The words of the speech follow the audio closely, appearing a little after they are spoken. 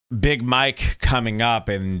Big Mike coming up,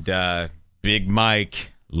 and Big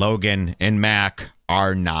Mike, Logan, and Mac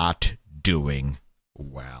are not doing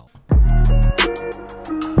well.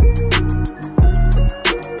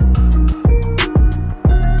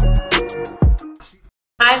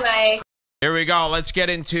 Hi, Mike. Here we go. Let's get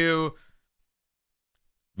into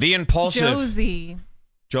the Impaulsive. Josie.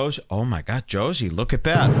 Oh my God, Josie, look at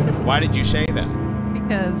that. Why did you say that?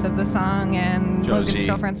 Because of the song and Josie Logan's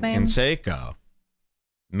girlfriend's name. and Seiko.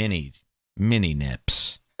 Mini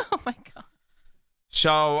nips. Oh my God.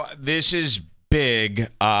 So this is big.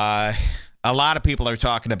 A lot of people are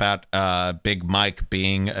talking about Big Mike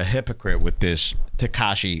being a hypocrite with this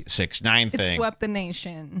Tekashi 6ix9ine thing. It swept the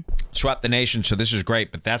nation. Swept the nation, so this is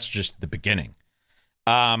great, but that's just the beginning.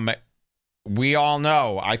 We all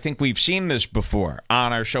know, I think we've seen this before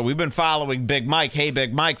on our show. We've been following Big Mike, Hey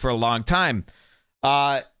Big Mike, for a long time.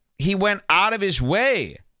 He went out of his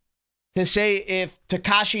way to say if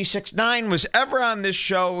Tekashi 6ix9ine was ever on this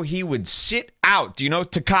show, he would sit out. Do you know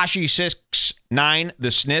Tekashi 6ix9ine,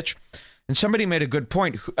 the snitch? And somebody made a good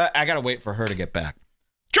point. I got to wait for her to get back.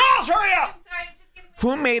 Jules, hurry up! I'm sorry, it's just giving me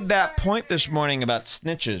Who made that point this morning about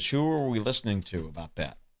snitches? Who were we listening to about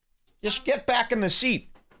that? Just get back in the seat.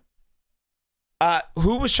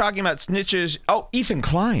 Who was talking about snitches? Oh, Ethan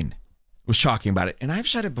Klein was talking about it. And I've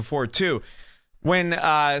said it before, too. When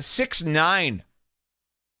 6ix9ine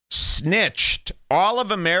snitched, all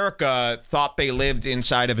of America thought they lived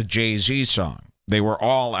inside of a Jay-Z song. They were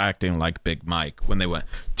all acting like Big Mike when they went,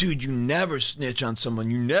 dude, you never snitch on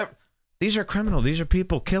someone. You never. These are criminal. These are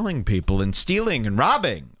people killing people and stealing and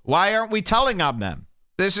robbing. Why aren't we telling on them?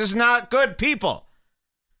 This is not good people.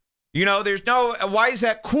 You know, there's no, why is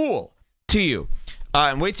that cool to you?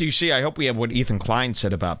 And wait till you see, I hope we have what Ethan Klein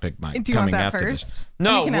said about Big Mike. Do you coming want that after first? This.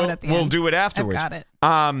 No, we'll do it afterwards. I've got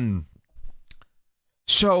it.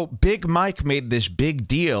 So Big Mike made this big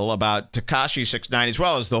deal about Tekashi 6ix9ine, as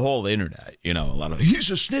well as the whole internet. You know, a lot of, he's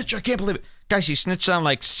a snitch. I can't believe it. Guys, he snitched on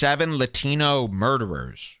like 7 Latino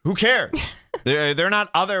murderers. Who cares? They're not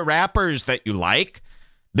other rappers that you like.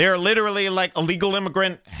 They're literally like illegal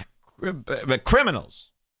immigrant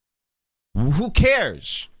criminals. Who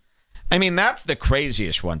cares? I mean, that's the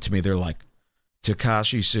craziest one to me. They're like,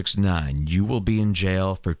 Tekashi 6ix9ine, you will be in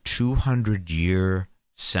jail for 200-year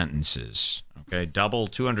sentences. Okay, double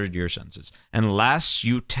 200-year sentences. Unless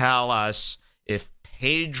you tell us if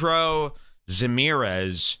Pedro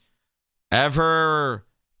Ramirez ever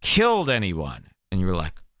killed anyone. And you were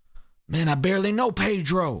like, man, I barely know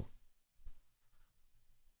Pedro.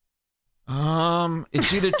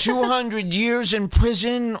 It's either 200 years in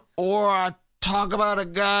prison or I talk about a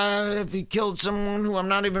guy if he killed someone who I'm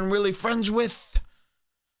not even really friends with.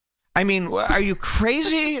 I mean, are you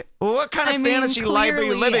crazy? What kind of fantasy life are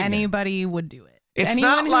you living? Anybody would do it. It's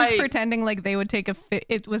anyone not who's like pretending like they would take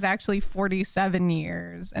it was actually 47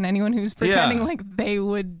 years, and anyone who's pretending like they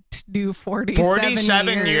would do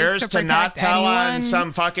 47 years to not tell on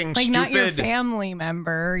some fucking like stupid, not your family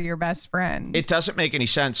member, your best friend. It doesn't make any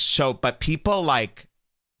sense. So, but people like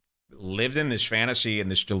lived in this fantasy and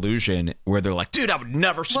this delusion where they're like, dude, I would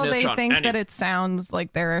never snitch on anyone. Well, they think that it sounds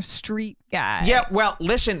like they're a street guy. Yeah, well,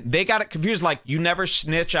 listen, they got it confused. Like, you never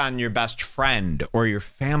snitch on your best friend or your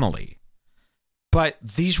family. But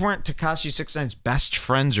these weren't Tekashi 6ix9ine's best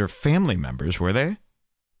friends or family members, were they?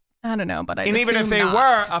 I don't know, but I And even if they not.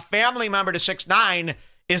 were, a family member to 6ix9ine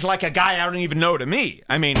is like a guy I don't even know to me.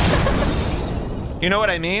 I mean, you know what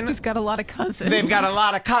I mean? He's got a lot of cousins. They've got a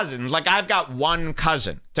lot of cousins. Like, I've got one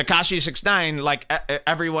cousin. Tekashi 6ix9ine, like,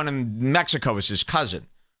 everyone in Mexico is his cousin.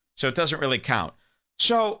 So it doesn't really count.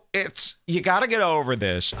 So it's, you got to get over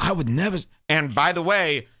this. I would never. And by the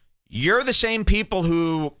way, you're the same people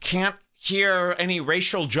who can't hear any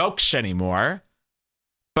racial jokes anymore,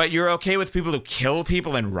 but you're okay with people who kill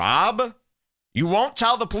people and rob? You won't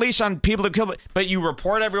tell the police on people who kill, but you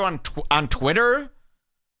report everyone on Twitter,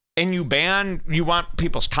 and you want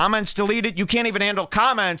people's comments deleted? You can't even handle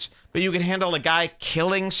comments, but you can handle a guy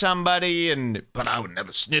killing somebody, but I would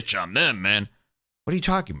never snitch on them, man. What are you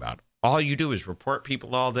talking about? All you do is report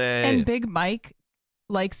people all day. And Big Mike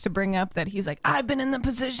likes to bring up that he's like, I've been in the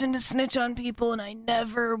position to snitch on people and I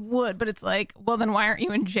never would. But it's like, well, then why aren't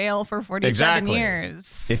you in jail for 47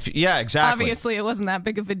 years? Yeah, exactly. Obviously, it wasn't that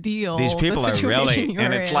big of a deal. These people are really,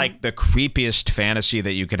 and it's like the creepiest fantasy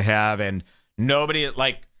that you could have. And nobody,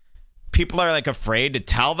 like, people are like afraid to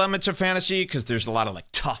tell them it's a fantasy because there's a lot of like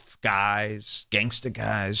tough guys, gangsta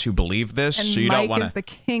guys who believe this. And so you Mike don't want is the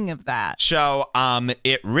king of that. So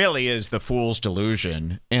it really is the fool's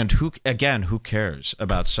delusion. And who cares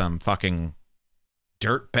about some fucking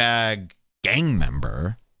dirtbag gang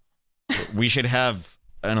member? We should have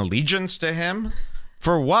an allegiance to him.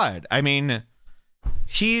 For what? I mean,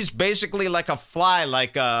 he's basically like a fly.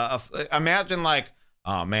 Like imagine like,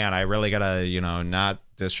 oh man, I really gotta not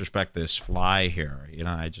disrespect this fly here.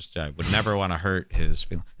 I would never want to hurt his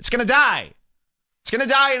feelings. It's gonna die. It's gonna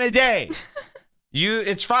die in a day.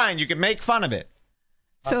 It's fine. You can make fun of it.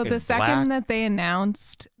 So the second that they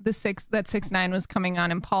announced that 6ix9ine was coming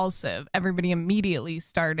on Impaulsive, everybody immediately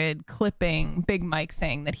started clipping Big Mike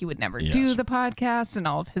saying that he would never do the podcast and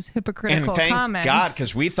all of his hypocritical comments. And thank God,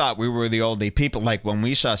 because we thought we were the only people. Like when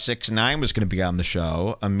we saw 6ix9ine was going to be on the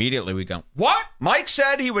show, immediately we go, what? Mike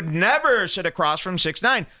said he would never sit across from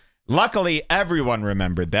 6ix9ine. Luckily, everyone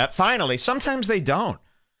remembered that. Finally, sometimes they don't.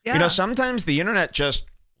 Yeah. Sometimes the internet just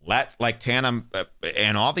let like Tana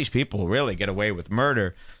and all these people really get away with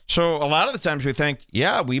murder. So a lot of the times we think,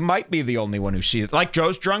 yeah, we might be the only one who sees it. Like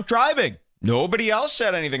Joe's drunk driving. Nobody else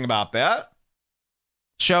said anything about that.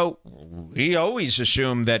 So we always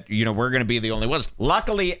assume that, we're going to be the only ones.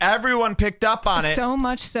 Luckily, everyone picked up on it. So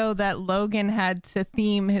much so that Logan had to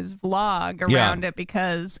theme his vlog around it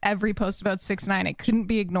because every post about 6ix9ine, it couldn't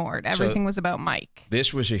be ignored. Everything was about Mike.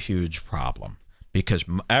 This was a huge problem because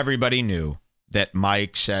everybody knew that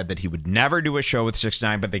Mike said that he would never do a show with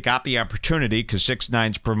 6ix9ine, but they got the opportunity because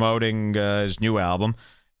 6ix9ine's promoting his new album.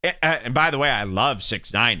 And by the way, I love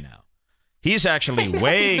 6ix9ine now. He's actually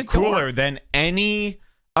way cooler than any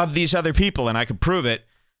of these other people, and I could prove it.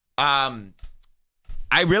 I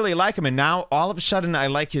really like him, and now all of a sudden I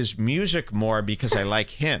like his music more because I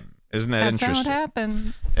like him. Isn't that interesting? That's how it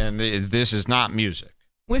happens. And this is not music.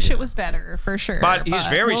 Wish it was better, for sure. But he's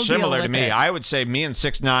very similar to me. I would say me and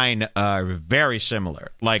 6ix9ine are very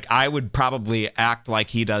similar. Like, I would probably act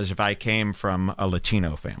like he does if I came from a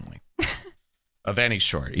Latino family of any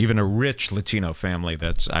sort. Even a rich Latino family,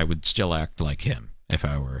 I would still act like him if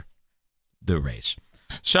I were the race.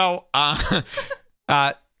 So,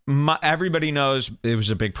 everybody knows it was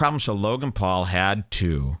a big problem. So Logan Paul had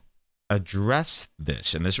to address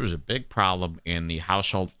this, and this was a big problem in the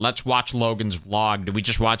household. Let's watch Logan's vlog. Did we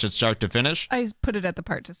just watch it start to finish? I put it at the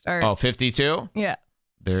part to start. Oh, 52? Yeah.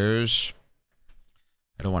 I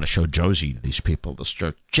don't want to show Josie to these people. They'll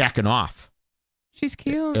start jacking off. She's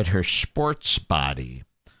cute. At her sports body.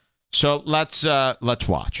 So let's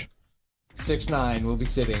watch. 6ix9ine will be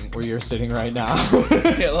sitting where you're sitting right now.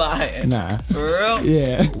 You're lying. Nah. For real?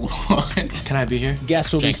 Yeah. What? Can I be here?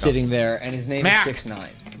 Guest will be sitting there, and his name is 6ix9ine.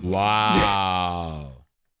 Wow.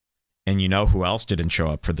 And you know who else didn't show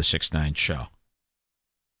up for the 6ix9ine show?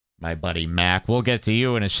 My buddy Mac. We'll get to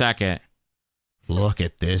you in a second. Look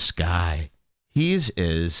at this guy. He's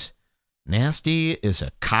as nasty as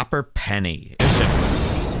a copper penny.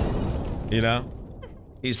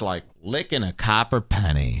 He's like licking a copper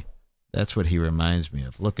penny. That's what he reminds me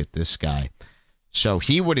of. Look at this guy. So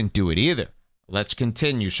he wouldn't do it either. Let's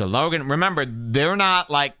continue. So Logan, remember, they're not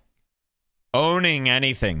like owning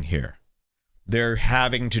anything here. They're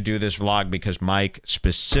having to do this vlog because Mike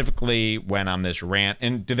specifically went on this rant.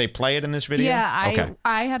 And do they play it in this video? Yeah,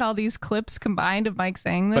 I had all these clips combined of Mike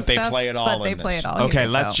saying this stuff. But they play it all in this. Okay,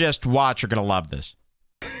 let's just watch. You're going to love this.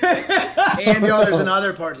 And there's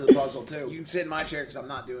another part to the puzzle, too. You can sit in my chair because I'm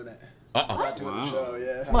not doing it. Uh-oh. I'm not doing the show,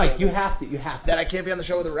 yeah. Mike, you have to. That I can't be on the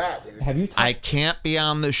show with a rat, dude. Have you? I can't be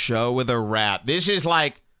on the show with a rat. This is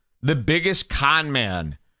like the biggest con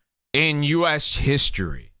man in U.S.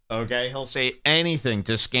 history. Okay, he'll say anything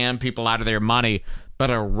to scam people out of their money,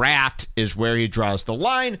 but a rat is where he draws the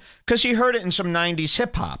line because he heard it in some 90s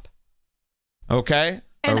hip hop. Okay?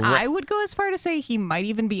 And I would go as far to say he might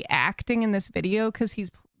even be acting in this video because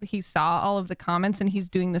he saw all of the comments and he's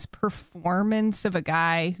doing this performance of a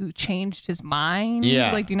guy who changed his mind.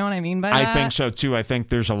 Yeah. Like, do you know what I mean by that? I think so too. I think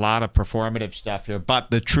there's a lot of performative stuff here,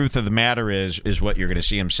 but the truth of the matter is what you're going to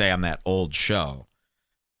see him say on that old show.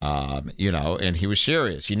 And he was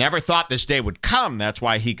serious. He never thought this day would come. That's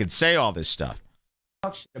why he could say all this stuff.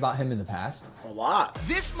 Talk shit about him in the past. A lot.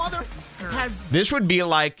 This motherfucker has... This would be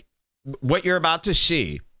like what you're about to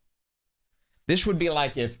see. This would be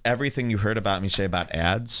like if everything you heard about me say about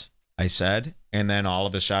ads, I said, and then all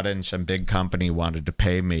of a sudden some big company wanted to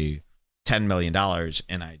pay me $10 million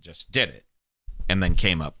and I just did it and then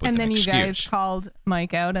came up with an excuse. And then you guys called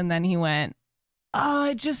Mike out and then he went, oh,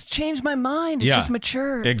 I just changed my mind. It's just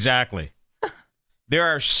mature. Exactly. There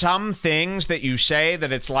are some things that you say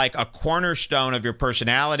that it's like a cornerstone of your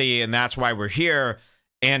personality, and that's why we're here.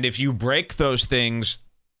 And if you break those things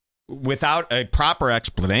without a proper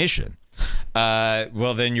explanation,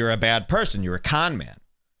 well, then you're a bad person. You're a con man.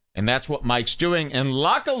 And that's what Mike's doing. And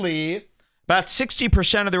luckily, about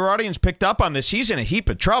 60% of their audience picked up on this. He's in a heap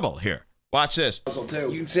of trouble here. Watch this. You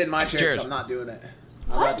can sit in my chair because I'm not doing it.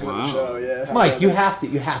 I'm not doing the show, yeah. Mike, you have to.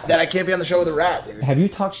 That I can't be on the show with a rat, dude. Have you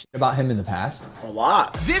talked shit about him in the past? A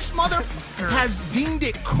lot. This mother has deemed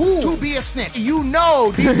it cool to be a snitch. You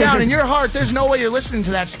know deep down in your heart there's no way you're listening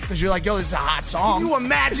to that because you're like, yo, this is a hot song. Can you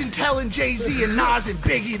imagine telling Jay-Z and Nas and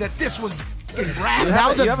Biggie that this was rap?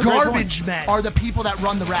 Now the garbage men are the people that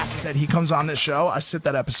run the rap. That he comes on this show, I sit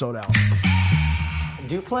that episode out.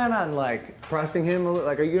 Do you plan on like pressing him?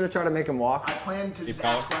 Like, are you gonna try to make him walk? I plan to just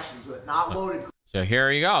ask questions with it, not loaded. So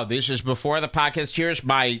here you go. This is before the podcast. Here's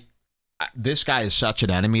my... This guy is such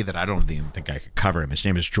an enemy that I don't even think I could cover him. His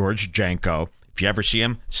name is George Janko. If you ever see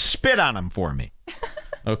him, spit on him for me.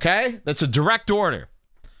 Okay? That's a direct order.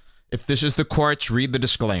 If this is the courts, read the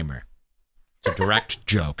disclaimer. It's a direct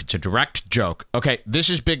joke. It's a direct joke. Okay, this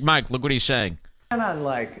is Big Mike. Look what he's saying. On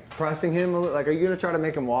like pressing him? Like, are you gonna try to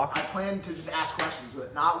make him walk? I plan to just ask questions with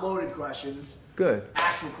it, not loaded questions. Good.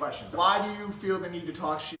 Actual questions. Why do you feel the need to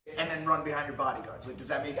talk shit and then run behind your bodyguards? Like,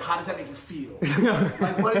 how does that make you feel?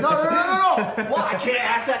 Like, what? No. What? I can't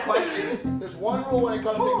ask that question. There's one rule when it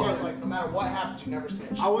comes to gang, like, no matter what happens, you never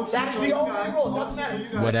snitch. That's the only rule. It doesn't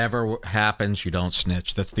matter. Whatever happens, you don't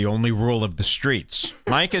snitch. That's the only rule of the streets.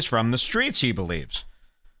 Mike is from the streets, he believes.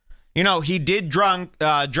 You know, he did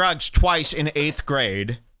drugs twice in 8th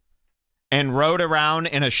grade and rode around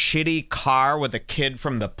in a shitty car with a kid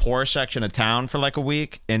from the poor section of town for like a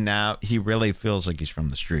week, and now he really feels like he's from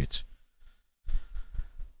the streets.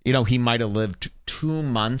 You know, he might have lived 2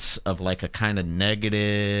 months of like a kind of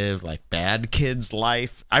negative, like bad kid's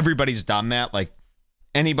life. Everybody's done that. Like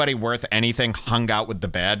anybody worth anything hung out with the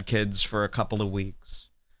bad kids for a couple of weeks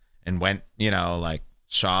and went, you know, like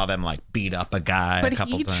saw them like beat up a guy a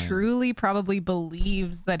couple times. But he truly probably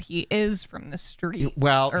believes that he is from the street.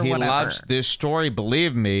 Well, or he whatever. loves this story.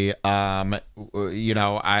 Believe me. You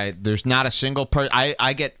know, there's not a single person.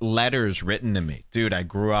 I get letters written to me. Dude, I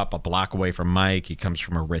grew up a block away from Mike. He comes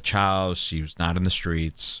from a rich house. He was not in the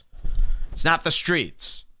streets. It's not the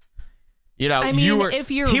streets. You know, I mean,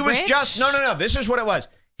 if you're he was rich, just no. This is what it was.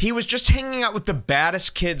 He was just hanging out with the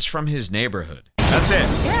baddest kids from his neighborhood. That's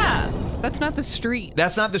it. Yeah. That's not the streets.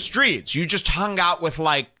 That's not the streets. You just hung out with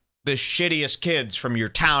like the shittiest kids from your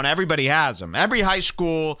town. Everybody has them. Every high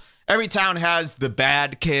school, every town has the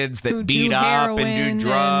bad kids that beat up and do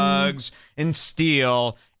drugs and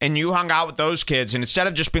steal. And you hung out with those kids. And instead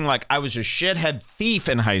of just being like, I was a shithead thief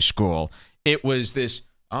in high school, it was this,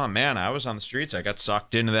 oh man, I was on the streets. I got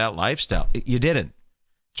sucked into that lifestyle. You didn't.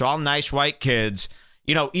 It's all nice white kids.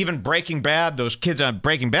 You know, even Breaking Bad, those kids on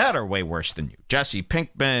Breaking Bad are way worse than you. Jesse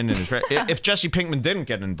Pinkman. And if Jesse Pinkman didn't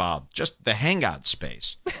get involved, just the hangout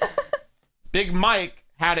space. Big Mike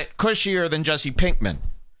had it cushier than Jesse Pinkman.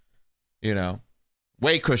 You know,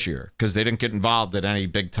 way cushier because they didn't get involved in any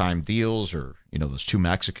big time deals or, you know, those two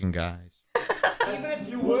Mexican guys. Even if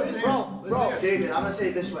you would, bro, David, I'm going to say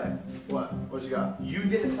it this way. What you got? You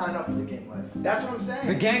didn't sign up for the gang life. That's what I'm saying.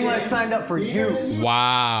 The gang life signed up for you.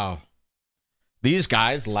 Wow. These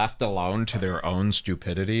guys left alone to their own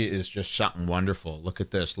stupidity is just something wonderful. Look at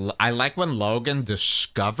this. I like when Logan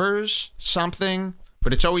discovers something,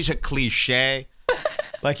 but it's always a cliche.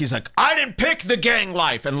 Like he's like, I didn't pick the gang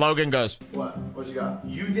life. And Logan goes, What you got?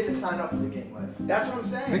 You didn't sign up for the gang life. That's what I'm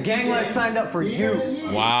saying. The gang life signed up for you.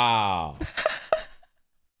 wow.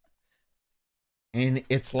 And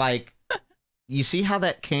it's like, you see how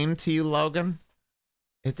that came to you, Logan?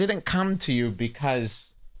 It didn't come to you because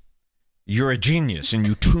you're a genius and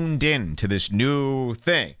you tuned in to this new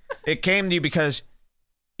thing. It came to you because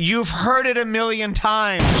you've heard it a million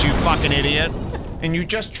times, you fucking idiot, and you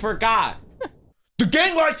just forgot. The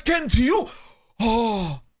gang life came to you?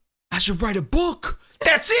 Oh, I should write a book.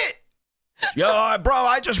 That's it. Yo, bro,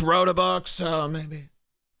 I just wrote a book, so maybe.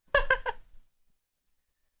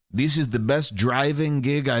 This is the best driving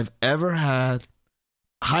gig I've ever had.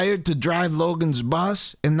 Hired to drive Logan's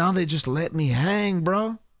bus, and now they just let me hang,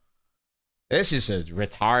 bro. This is a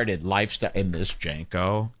retarded lifestyle in this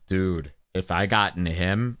Janko. Dude, if I got into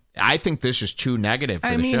him, I think this is too negative for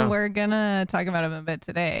the show. I mean, we're going to talk about him a bit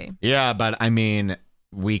today. Yeah, but I mean,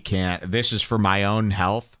 we can't. This is for my own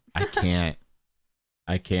health. I can't.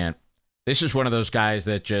 This is one of those guys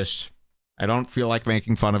that just, I don't feel like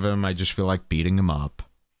making fun of him. I just feel like beating him up.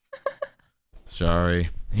 Sorry.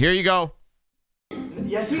 Here you go.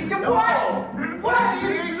 Yes, he did. What?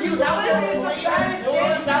 He's out there.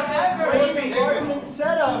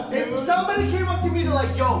 If somebody came up to me to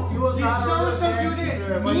like, yo, did so-and-so do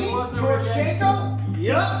this? Me? George Janko?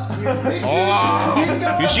 Yep.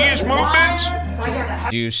 Oh, you see his movements?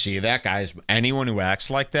 Do you see that, guys? Anyone who acts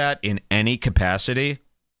like that in any capacity?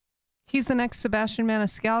 He's the next Sebastian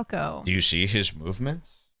Maniscalco. Do you see his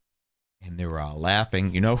movements? And they were all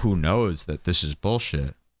laughing. You know who knows that this is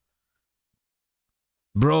bullshit?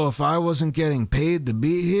 Bro, if I wasn't getting paid to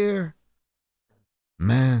be here,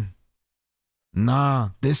 man, nah,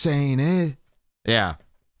 this ain't it. Yeah.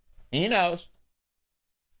 He knows.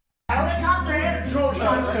 Helicopter and a drone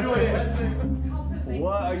shot.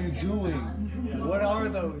 What are you doing? What are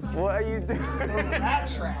those? What are you doing? Rat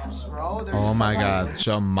traps, bro. Oh my God.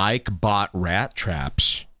 So Mike bought rat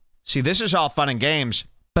traps. See, this is all fun and games,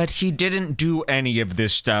 but he didn't do any of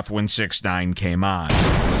this stuff when 6ix9ine came on.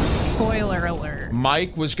 Spoiler alert.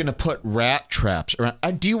 Mike was going to put rat traps around.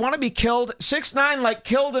 Do you want to be killed? 6ix9ine like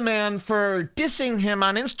killed a man for dissing him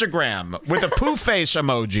on Instagram with a poo face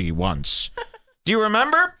emoji once. Do you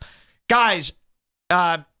remember? Guys,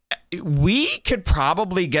 we could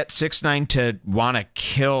probably get 6ix9ine to want to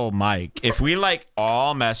kill Mike if we like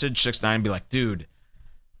all message 6ix9ine and be like, dude,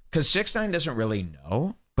 because 6ix9ine doesn't really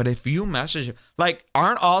know. But if you message, like,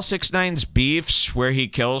 aren't all 6ix9ine's beefs where he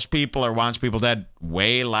kills people or wants people dead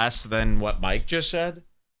way less than what Mike just said?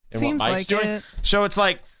 And Seems what Mike's like doing? it. So it's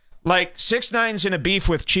like 6ix9ine's in a beef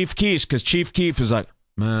with Chief Keef because Chief Keef is like,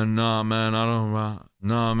 man, nah, man, I don't,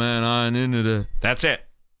 nah, man, I ain't into that. That's it.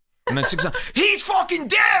 And then 6ix9ine, he's fucking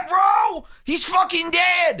dead, bro! He's fucking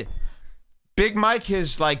dead! Big Mike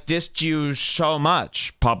has, like, dissed you so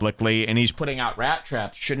much publicly, and he's putting out rat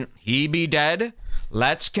traps. Shouldn't he be dead?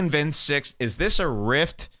 Let's convince Is this a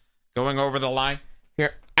rift going over the line?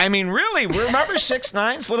 Here, I mean, really, remember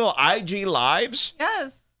 6ix9ine's little IG lives?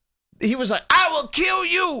 Yes. He was like, I will kill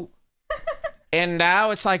you! And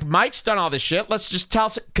now it's like, Mike's done all this shit. Let's just tell,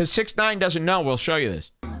 because 6ix9ine doesn't know. We'll show you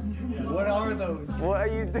this. What are those? What are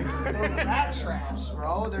you doing? Rat traps,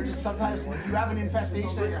 bro. They're just sometimes if you have an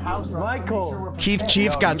infestation at your house, bro. Michael. Keith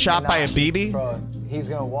Chief got shot by a BB. Bro, he's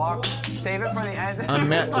gonna walk. Save it for the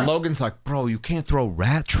end. Logan's like, bro, you can't throw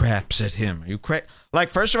rat traps at him. Are you crazy? Like,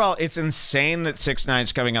 first of all, it's insane that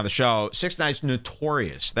 6ix9ine's coming on the show. 6ix9ine's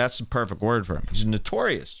notorious. That's the perfect word for him. He's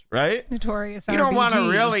notorious, right? Notorious. You don't want to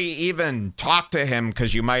RBG. really even talk to him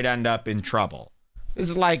because you might end up in trouble. This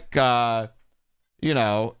is like, you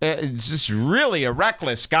know, it's just really a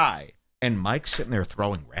reckless guy. And Mike's sitting there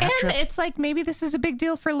throwing rat And traps. it's like, maybe this is a big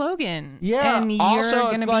deal for Logan. Yeah. And you're also,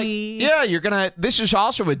 going to like, be... yeah, you're going to... This is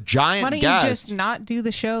also a giant Why don't guest. you just not do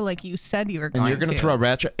the show like you said you were going to? And you're going to throw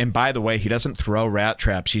rat traps. And by the way, he doesn't throw rat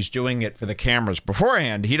traps. He's doing it for the cameras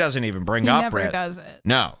beforehand. He doesn't even bring up never rat. does it.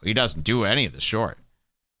 No, he doesn't do any of the sort.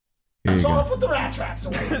 So I'll put the rat traps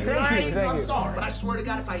away. Thank I'm you. sorry, but I swear to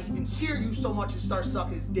God, if I even hear you so much and start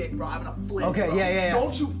sucking his dick, bro, I'm gonna flip. Okay, bro. yeah.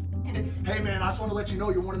 Don't you? Hey man, I just want to let you know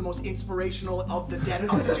you're one of the most inspirational of the dead.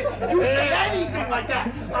 You say anything like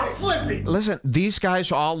that, I'm flipping. Listen, these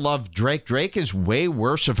guys all love Drake. Drake is way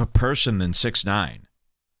worse of a person than 6ix9ine.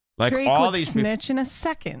 Like Drake all would these snitch in a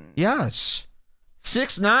second. Yes.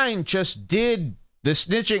 6ix9ine just did the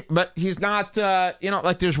snitching, but he's not, you know,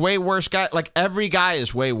 like there's way worse guys. Like every guy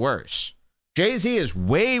is way worse. Jay-Z is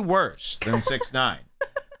way worse than 6ix9ine.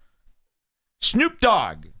 Snoop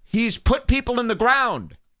Dogg, he's put people in the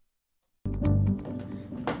ground.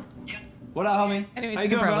 What up, homie? Anyways, How you you can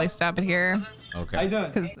doing, probably bro? stop it here. Okay. How you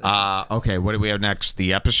doing? Because Okay, what do we have next?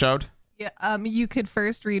 The episode? yeah, you could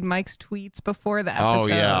first read Mike's tweets before the episode. Oh,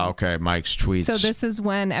 yeah, okay, Mike's tweets. So this is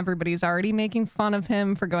when everybody's already making fun of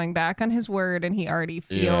him for going back on his word, and he already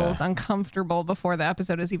feels uncomfortable before the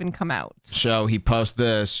episode has even come out. So he posts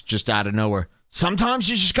this just out of nowhere. Sometimes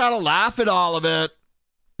you just gotta laugh at all of it.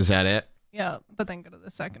 Is that it? Yeah, but then go to the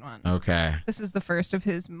second one. Okay. This is the first of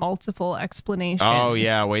his multiple explanations. Oh,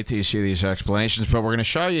 yeah. Wait till you see these explanations. But we're going to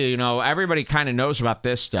show you, you know, everybody kind of knows about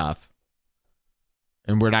this stuff.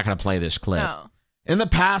 And we're not going to play this clip. No. In the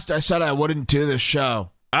past, I said I wouldn't do this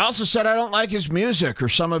show. I also said I don't like his music or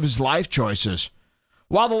some of his life choices.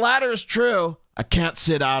 While the latter is true, I can't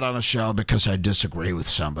sit out on a show because I disagree with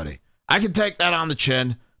somebody. I can take that on the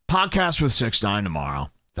chin. Podcast with 6ix9ine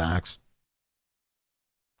tomorrow. Thanks.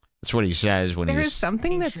 That's what he says when There's he's...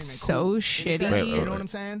 something that's so shitty. Wait. You know what I'm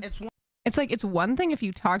saying? It's like, it's one thing if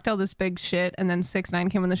you talked all this big shit and then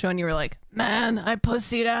 6ix9ine came on the show and you were like, man, I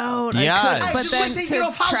pussied out. I Yes. couldn't." I But just then went to get to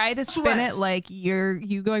off house try to spin arrest. it like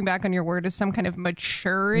you going back on your word is some kind of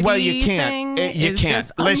maturity Well, you can't. thing You is can't.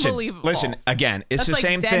 just Listen, unbelievable. listen. Again, it's That's the like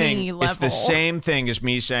same Denny thing. level. It's the same thing as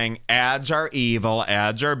me saying ads are evil,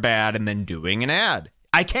 ads are bad, and then doing an ad.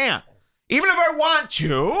 I can't. Even if I want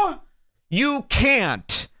to, you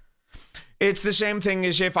can't. It's the same thing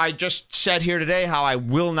as if I just said here today how I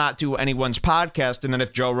will not do anyone's podcast, and then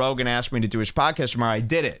if Joe Rogan asked me to do his podcast tomorrow, I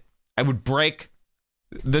did it. I would break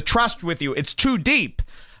the trust with you. It's too deep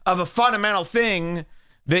of a fundamental thing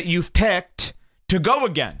that you've picked to go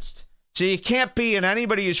against. So you can't be, and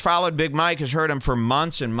anybody who's followed Big Mike has heard him for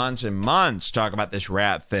months and months and months talk about this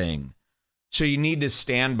rat thing. So you need to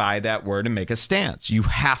stand by that word and make a stance. You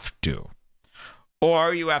have to.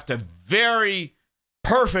 Or you have to very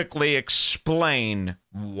perfectly explain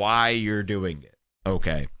why you're doing it.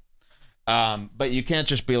 Okay. But you can't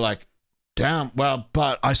just be like, damn, well,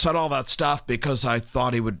 but I said all that stuff because I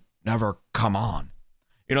thought he would never come on.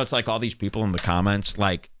 You know, it's like all these people in the comments,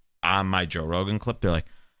 like on my Joe Rogan clip, they're like,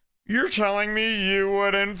 you're telling me you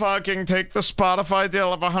wouldn't fucking take the Spotify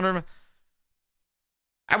deal of 100?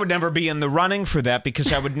 I would never be in the running for that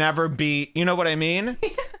because I would never be, you know what I mean?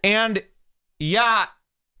 And yeah,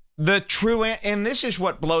 the true, and this is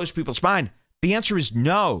what blows people's mind. The answer is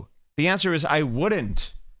no. The answer is I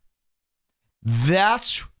wouldn't.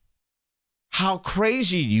 That's how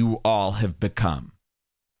crazy you all have become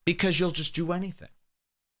because you'll just do anything.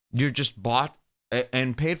 You're just bought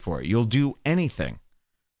and paid for it. You'll do anything.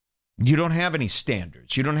 You don't have any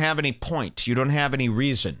standards. You don't have any point. You don't have any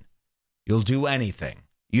reason. You'll do anything.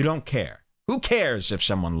 You don't care. Who cares if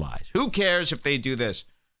someone lies? Who cares if they do this?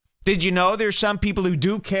 Did you know there's some people who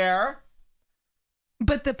do care?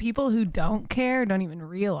 But the people who don't care don't even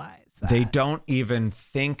realize that. They don't even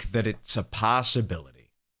think that it's a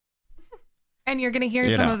possibility. And you're going to hear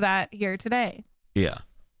some of that here today. Yeah.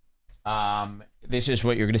 This is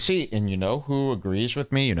what you're going to see. And you know who agrees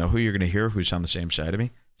with me? You know who you're going to hear who's on the same side of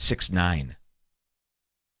me? 6ix9ine.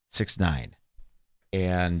 6ix9ine.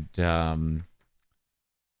 And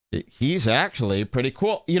he's actually pretty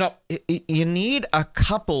cool. You know, you need a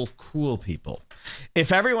couple cool people.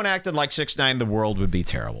 If everyone acted like 6ix9ine, the world would be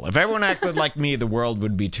terrible. If everyone acted like me, the world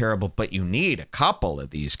would be terrible. But you need a couple of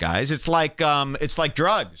these guys. It's like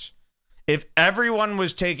drugs. If everyone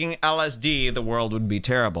was taking LSD, the world would be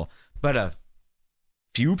terrible. But a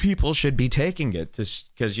few people should be taking it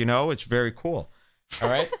because, you know, it's very cool. All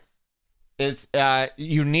right? It's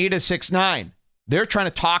you need a 6ix9ine. They're trying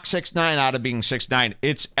to talk 6ix9ine out of being 6ix9ine.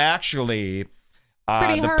 It's actually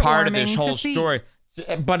the part of this whole story.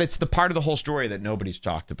 But it's the part of the whole story that nobody's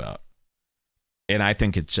talked about. And I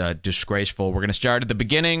think it's disgraceful. We're going to start at the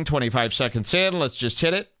beginning, 25 seconds in. Let's just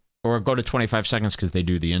hit it. Or go to 25 seconds because they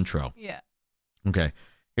do the intro. Yeah. Okay.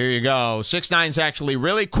 Here you go. 6ix9ine's actually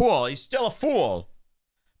really cool. He's still a fool.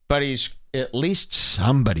 But he's at least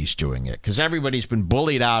somebody's doing it because everybody's been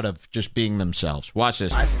bullied out of just being themselves. Watch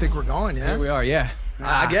this. I think we're going, yeah. Here we are, yeah.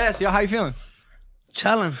 I guess. Yo, how you feeling?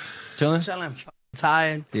 Chilling. Chilling? Chilling.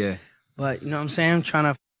 Tired. Yeah. But, you know what I'm saying? I'm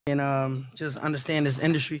trying to just understand this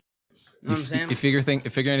industry. You know what I'm saying? You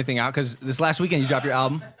figure anything out? Because this last weekend you dropped your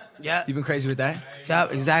album. Yeah. You've been crazy with that? Yeah,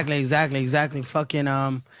 exactly. Fucking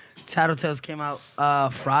Tattletales came out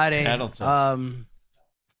Friday. Tattletales.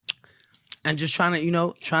 And just trying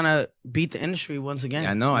to beat the industry once again.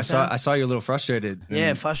 Yeah, I know. I saw you a little frustrated.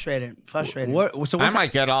 Yeah, frustrated. I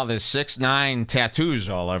might get all this 6ix9ine tattoos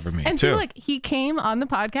all over me, and too. so, look, he came on the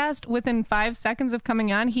podcast within 5 seconds of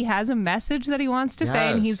coming on. He has a message that he wants to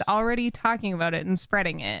say, and he's already talking about it and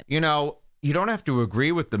spreading it. You know, you don't have to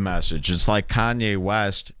agree with the message. It's like Kanye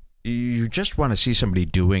West. You just want to see somebody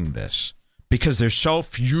doing this because there's so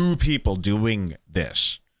few people doing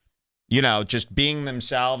this. You know, just being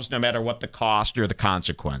themselves no matter what the cost or the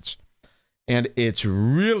consequence. And it's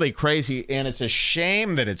really crazy, and it's a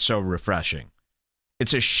shame that it's so refreshing.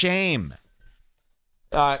 It's a shame.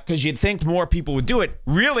 Because you'd think more people would do it.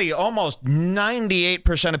 Really, almost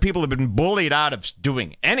 98% of people have been bullied out of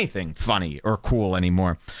doing anything funny or cool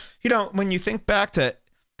anymore. You know, when you think back to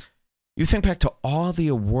all the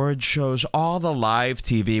award shows, all the live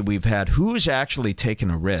TV we've had, who's actually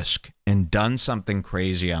taken a risk and done something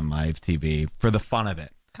crazy on live TV for the fun of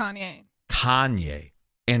it? Kanye.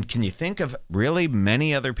 And can you think of really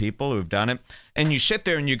many other people who've done it? And you sit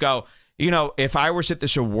there and you go, you know, if I was at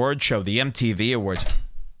this award show, the MTV Awards,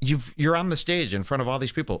 you're on the stage in front of all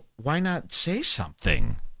these people. Why not say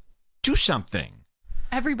something? Do something.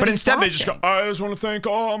 But instead they just go, I just want to thank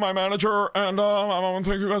my manager and I want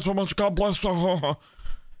to thank you guys so much. God bless.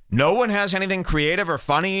 No one has anything creative or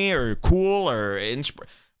funny or cool or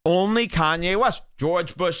only Kanye West.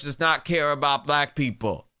 George Bush does not care about black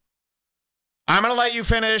people. I'm going to let you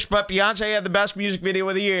finish, but Beyonce had the best music video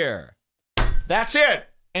of the year. That's it.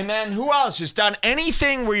 And then who else has done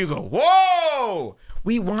anything where you go, whoa?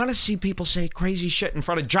 We want to see people say crazy shit in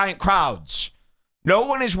front of giant crowds. No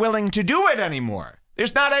one is willing to do it anymore.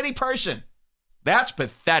 There's not any person. That's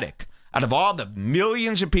pathetic. Out of all the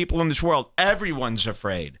millions of people in this world, everyone's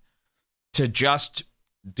afraid to just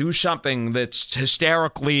do something that's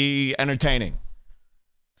hysterically entertaining.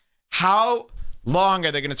 How long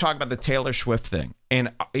are they going to talk about the Taylor Swift thing?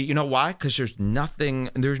 And you know why? Because there's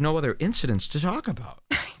no other incidents to talk about.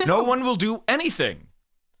 No one will do anything.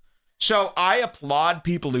 So I applaud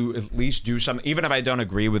people who at least do something. Even if I don't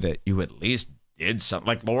agree with it, you at least did something.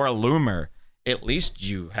 Like Laura Loomer, at least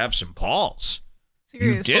you have some balls.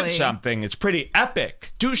 Seriously. You did something. It's pretty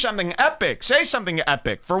epic. Do something epic. Say something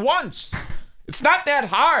epic for once. It's not that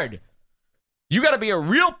hard. You got to be a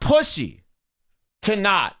real pussy to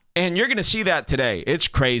not. And you're going to see that today. It's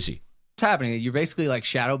crazy. What's happening? You're basically like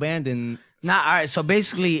shadow banned and... Nah, all right. So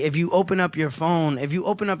basically, if you open up your phone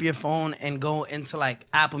and go into like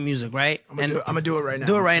Apple Music, right? I'm gonna do it right now.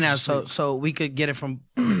 Do it right now, so we could get it from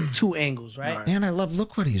 2 angles, right? Man, I love.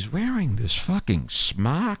 Look what he's wearing. This fucking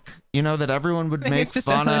smock. You know that everyone would make it's just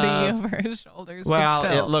fun a hoodie of. over his shoulders. Well, but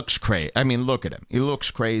still. it looks crazy. I mean, look at him. He looks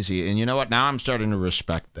crazy. And you know what? Now I'm starting to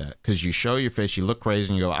respect that because you show your face, you look crazy,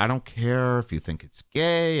 and you go, I don't care if you think it's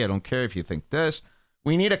gay. I don't care if you think this.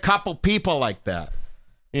 We need a couple people like that.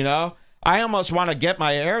 You know? I almost want to get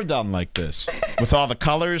my hair done like this with all the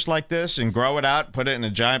colors like this and grow it out, put it in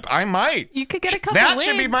a giant. I might. You could get a couple That wigs.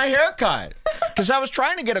 should be my haircut. Because I was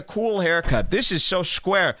trying to get a cool haircut. This is so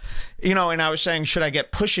square. You know, and I was saying, should I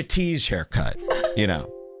get Pusha T's haircut? You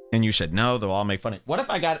know, and you said, no, they'll all make fun of it. What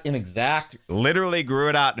if I got an exact, literally grew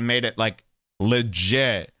it out and made it like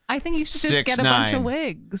legit? I think you should just get a bunch of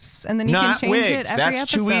wigs, and then you can change it every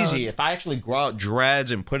That's episode. too easy. If I actually grow out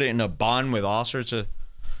dreads and put it in a bun with all sorts of...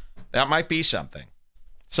 That might be something.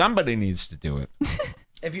 Somebody needs to do it.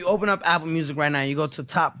 If you open up Apple Music right now, you go to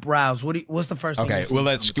top browse. What's the first thing? Okay, well,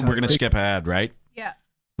 we're going to skip ahead, right? Yeah.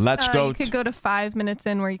 Let's go. You could go to 5 minutes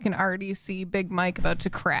in where you can already see Big Mike about to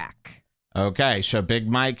crack. Okay, so Big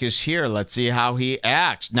Mike is here. Let's see how he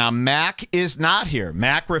acts. Now, Mac is not here.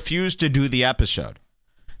 Mac refused to do the episode.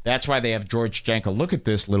 That's why they have George Janko. Look at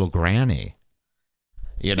this little granny.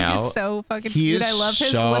 You know, he's so fucking cute. I love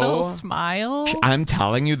his little smile. I'm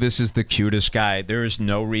telling you, this is the cutest guy. There is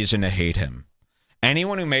no reason to hate him.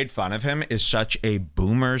 Anyone who made fun of him is such a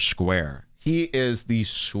boomer square. He is the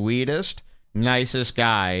sweetest, nicest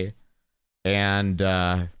guy. And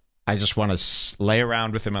I just want to lay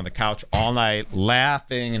around with him on the couch all night,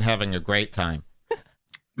 laughing and having a great time.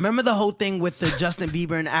 Remember the whole thing with the Justin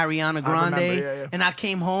Bieber and Ariana Grande? Yeah. And I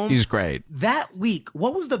came home. He's great. That week,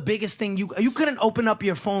 what was the biggest thing you couldn't open up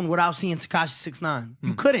your phone without seeing Tekashi 6ix9ine?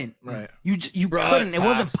 You couldn't. Right. You couldn't. It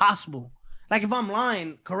wasn't possible. Like if I'm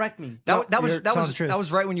lying, correct me. That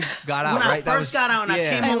was right when you got out. When right? I first got out and I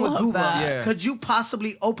came home with Gooba, Yeah. could you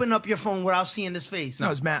possibly open up your phone without seeing this face? No, it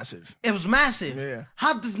was massive. It was massive. Yeah.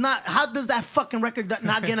 How does that fucking record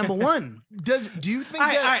not get number one? Do you think All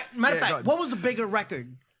right. Matter of fact, what was the bigger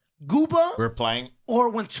record? Gooba We're playing. or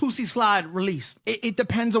when Tootsie Slide released? It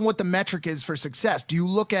depends on what the metric is for success. Do you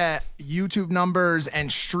look at YouTube numbers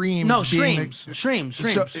and streams? No, being streams.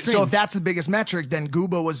 So if that's the biggest metric, then did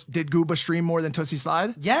Gooba stream more than Tootsie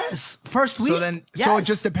Slide? Yes, first week. So it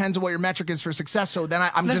just depends on what your metric is for success. So then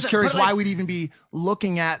I'm just curious why we'd even be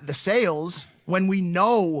looking at the sales when we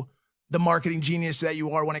know the marketing genius that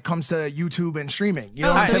you are when it comes to YouTube and streaming. You know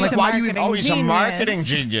what I'm saying? He's Like, why do you? He's a marketing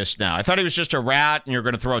genius now. I thought he was just a rat and you're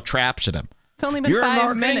going to throw traps at him. It's only been 5 a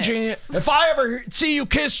marketing minutes. genius. If I ever see you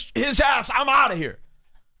kiss his ass, I'm out of here.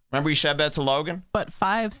 Remember you said that to Logan? But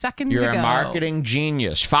 5 seconds You're ago. a marketing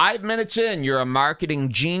genius. 5 minutes in, you're a marketing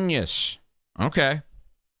genius. Okay.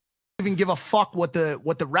 Even give a fuck what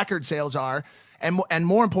the record sales are, and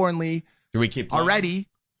more importantly, Do we keep playing? already.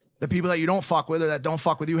 The people that you don't fuck with or that don't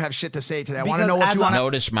fuck with you have shit to say today. I want to know what you want to...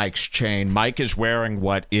 Notice Mike's chain. Mike is wearing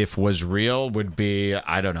what, if was real, would be,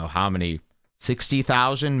 I don't know how many,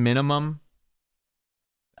 60,000 minimum?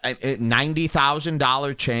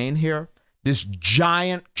 $90,000 chain here. This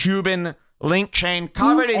giant Cuban link chain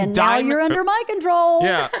covered in diamonds. Now you're under my control.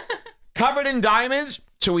 Yeah. Covered in diamonds.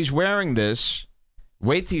 So he's wearing this.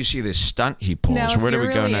 Wait till you see this stunt he pulls. Now, if Where do you're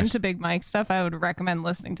we go really next? into Big Mike stuff, I would recommend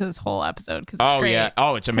listening to this whole episode because it's Oh, great. yeah.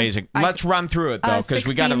 Oh, it's amazing. Let's run through it, though, because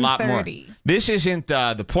we got a lot more. 16:30. This isn't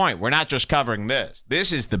the point. We're not just covering this.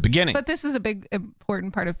 This is the beginning. But this is a big,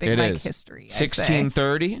 important part of Big Mike history.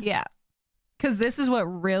 16:30? Yeah. Because this is what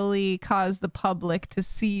really caused the public to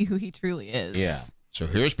see who he truly is. Yeah. So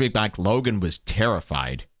here's Big Mike. Logan was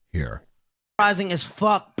terrified here. Surprising as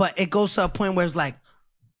fuck, but it goes to a point where it's like,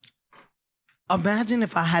 imagine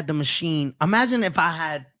if I had the machine. Imagine if I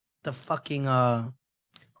had the fucking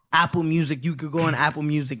Apple Music. You could go on Apple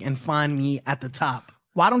Music and find me at the top.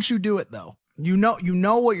 Why don't you do it though? You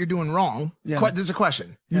know what you're doing wrong. Yeah. This is a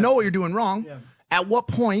question. You know what you're doing wrong. Yeah. At what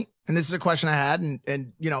point? And this is a question I had,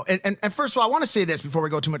 and you know, and first of all, I want to say this before we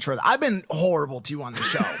go too much further. I've been horrible to you on the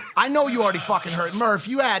show. I know you already fucking heard Murph.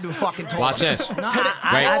 You had to have fucking told Watch me. this. No,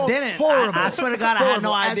 I didn't. Horrible. I swear to God, I had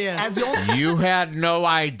no idea. As the only You had no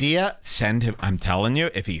idea. Send him. I'm telling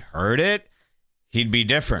you, if he heard it, he'd be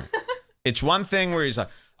different. It's one thing where he's like,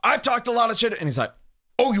 I've talked a lot of shit. And he's like,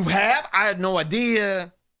 oh, you have? I had no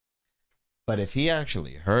idea. But if he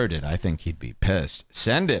actually heard it, I think he'd be pissed.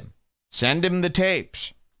 Send him the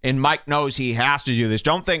tapes. And Mike knows he has to do this.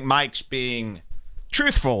 Don't think Mike's being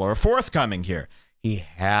truthful or forthcoming here. He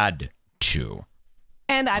had to.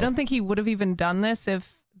 And I don't think he would have even done this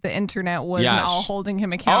if the internet wasn't all holding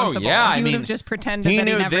him accountable. Oh, yeah. He would have just pretended that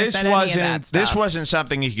he never said any of that stuff. This wasn't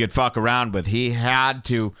something he could fuck around with. He had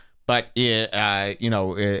to, but at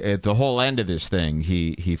the whole end of this thing,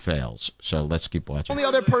 he fails. So let's keep watching. Only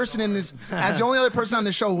other person in this, as the only other person on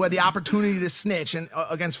the show who had the opportunity to snitch and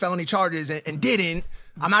against felony charges and didn't.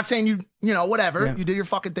 I'm not saying you whatever. Yeah. You did your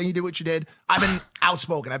fucking thing. You did what you did. I've been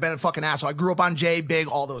outspoken. I've been a fucking asshole. I grew up on Jay, Big,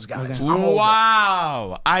 all those guys. Okay.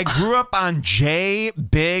 Wow. I grew up on Jay,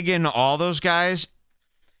 Big, and all those guys.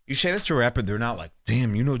 You say that to a rapper, they're not like,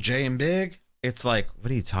 damn, you know Jay and Big? It's like,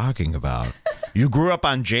 what are you talking about? You grew up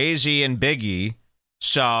on Jay-Z and Biggie,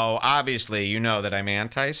 so obviously you know that I'm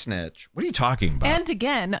anti-snitch. What are you talking about? And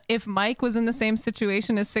again, if Mike was in the same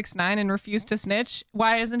situation as 6ix9ine and refused to snitch,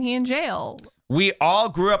 why isn't he in jail? We all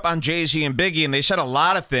grew up on Jay-Z and Biggie, and they said a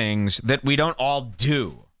lot of things that we don't all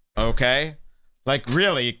do, okay? Like,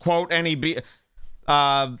 really, quote any... Dead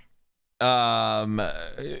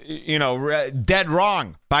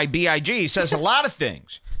Wrong by B.I.G. says a lot of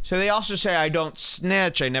things. So they also say, I don't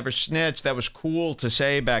snitch. I never snitch. That was cool to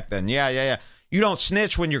say back then. Yeah. You don't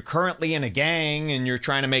snitch when you're currently in a gang and you're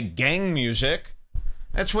trying to make gang music.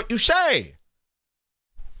 That's what you say.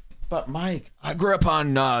 But, Mike, I grew up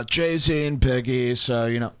on Jay-Z and Biggie,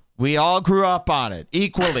 so, we all grew up on it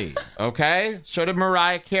equally, okay? So did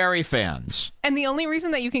Mariah Carey fans. And the only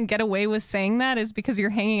reason that you can get away with saying that is because you're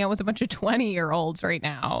hanging out with a bunch of 20-year-olds right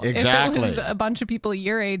now. Exactly. If it was a bunch of people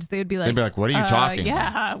your age, they'd be like, what are you talking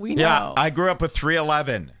about? Yeah, we know. Yeah, I grew up with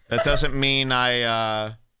 311. That doesn't mean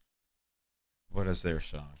I, what is their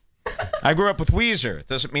song? I grew up with Weezer. It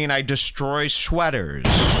doesn't mean I destroy sweaters.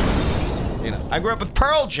 I grew up with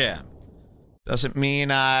Pearl Jam. Doesn't mean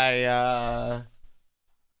I,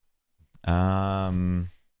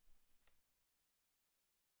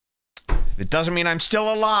 it doesn't mean I'm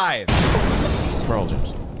still alive. Pearl Jam.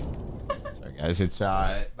 Sorry, guys. It's,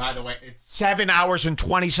 by the way, it's 7 hours and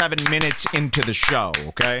 27 minutes into the show,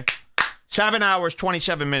 okay? 7 hours,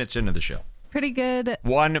 27 minutes into the show. Pretty good.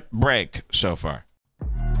 One break so far.